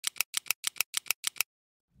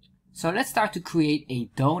So let's start to create a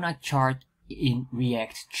donut chart in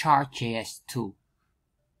React's Chart.js tool.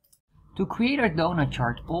 To create our donut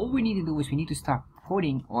chart, all we need to do is we need to start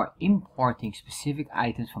putting or importing specific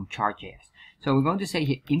items from Chart.js. So we're going to say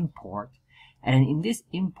here import, and then in this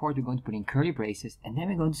import we're going to put in curly braces, and then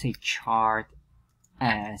we're going to say chart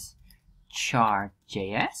as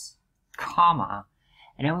Chart.js, comma,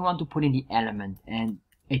 and then we want to put in the element, and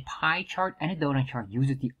a pie chart and a donut chart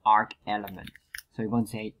uses the arc element. So we're going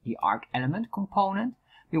to say the arc element component.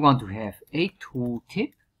 We want to have a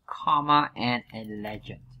tooltip, comma, and a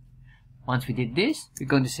legend. Once we did this, we're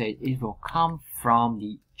going to say it will come from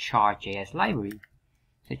the Chartjs library,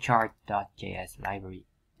 the chart.js library.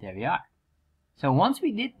 There we are. So once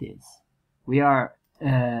we did this, we are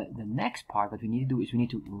the next part. What we need to do is we need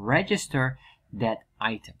to register that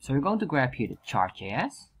item. So we're going to grab here the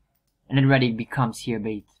Chartjs, and it already becomes here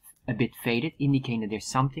a bit faded, indicating that there's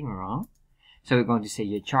something wrong. So we're going to say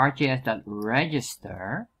here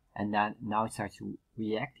chartjs.register, and then now it starts to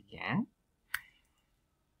react again.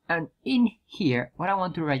 And in here, what I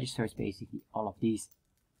want to register is basically all of these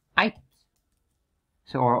items.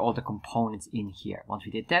 So, or all the components in here. Once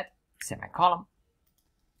we did that, semicolon.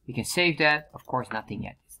 We can save that. Of course, nothing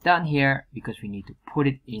yet is done here because we need to put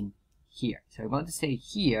it in here. So we're going to say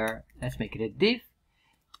here, let's make it a div.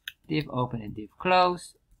 Div open and div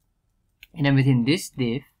close. And then within this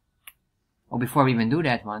div, or before we even do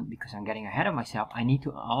that one, because I'm getting ahead of myself, I need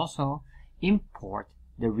to also import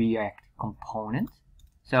the React component.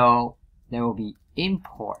 So there will be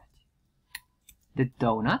import the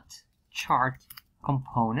donut chart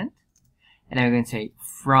component, and then we're going to say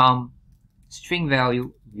from string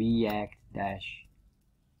value React dash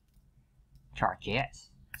Chartjs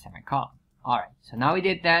semicolon. Alright, so now we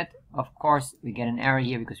did that. Of course, we get an error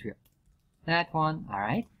here because we're that one.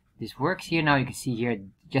 Alright, this works here. Now you can see here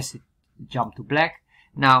just jump to black.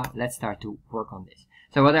 Now let's start to work on this.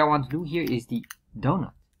 So what I want to do here is the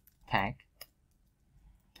donut tag,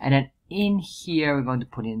 and then in here we're going to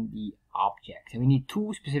put in the object, and we need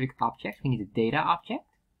two specific objects. We need a data object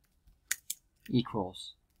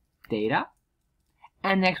equals data,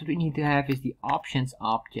 and next what we need to have is the options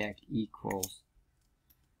object equals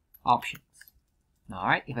options.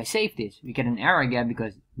 Alright, if I save this, we get an error again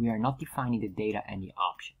because we are not defining the data and the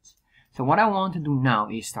options. So what I want to do now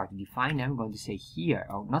is start to define them. I'm going to say here,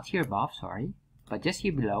 oh, not here above, sorry, but just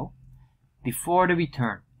here below, before the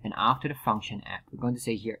return and after the function app. We're going to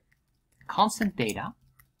say here constant data,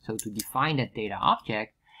 so to define that data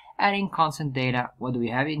object, and in constant data, what do we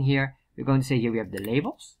have in here? We're going to say here we have the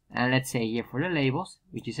labels, and let's say here for the labels,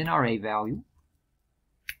 which is an array value,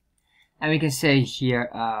 and we can say here,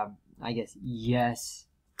 I guess yes,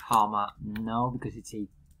 comma, no, because it's a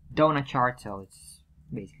donut chart, so it's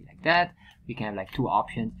basically like that. We can have like two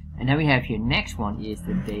options, and then we have here next one is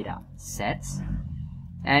the data sets,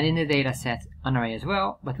 and in the data set an array as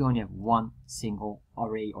well, but we only have one single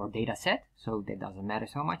array or data set, so that doesn't matter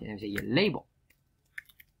so much. And then we say here label.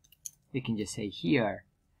 We can just say here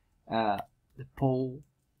the poll,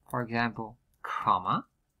 for example, comma,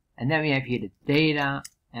 and then we have here the data,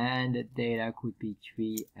 and the data could be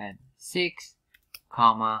 3 and 6,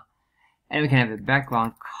 comma, and we can have a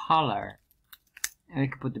background color. And we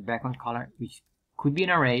can put the background color, which could be an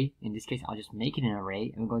array. In this case, I'll just make it an array.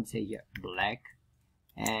 And we're going to say here black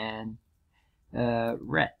and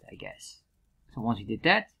red, I guess. So once we did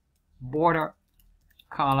that, border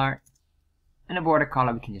color, and the border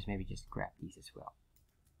color, we can just maybe just grab these as well.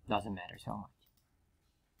 Doesn't matter so much.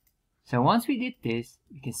 So once we did this,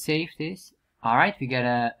 we can save this. Alright, we get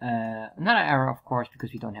another error, of course,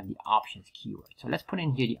 because we don't have the options keyword. So let's put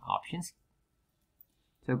in here the options.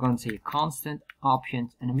 So we're going to say constant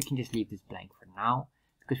options, and then we can just leave this blank for now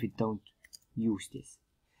because we don't use this.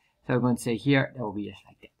 So we're going to say here that will be just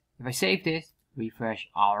like that. If I save this,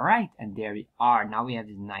 refresh, alright, and there we are. Now we have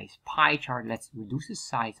this nice pie chart. Let's reduce the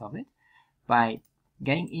size of it by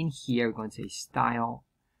getting in here. We're going to say style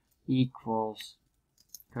equals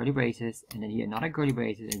curly braces, and then here another curly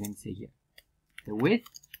braces, and we're going to say here the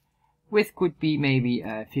width. Width could be maybe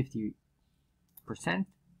 50%.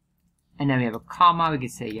 And then we have a comma. We can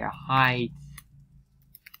say here height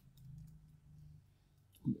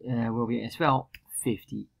will be as well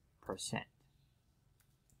 50%.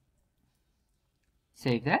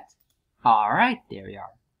 Save that. Alright, there we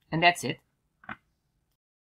are. And that's it.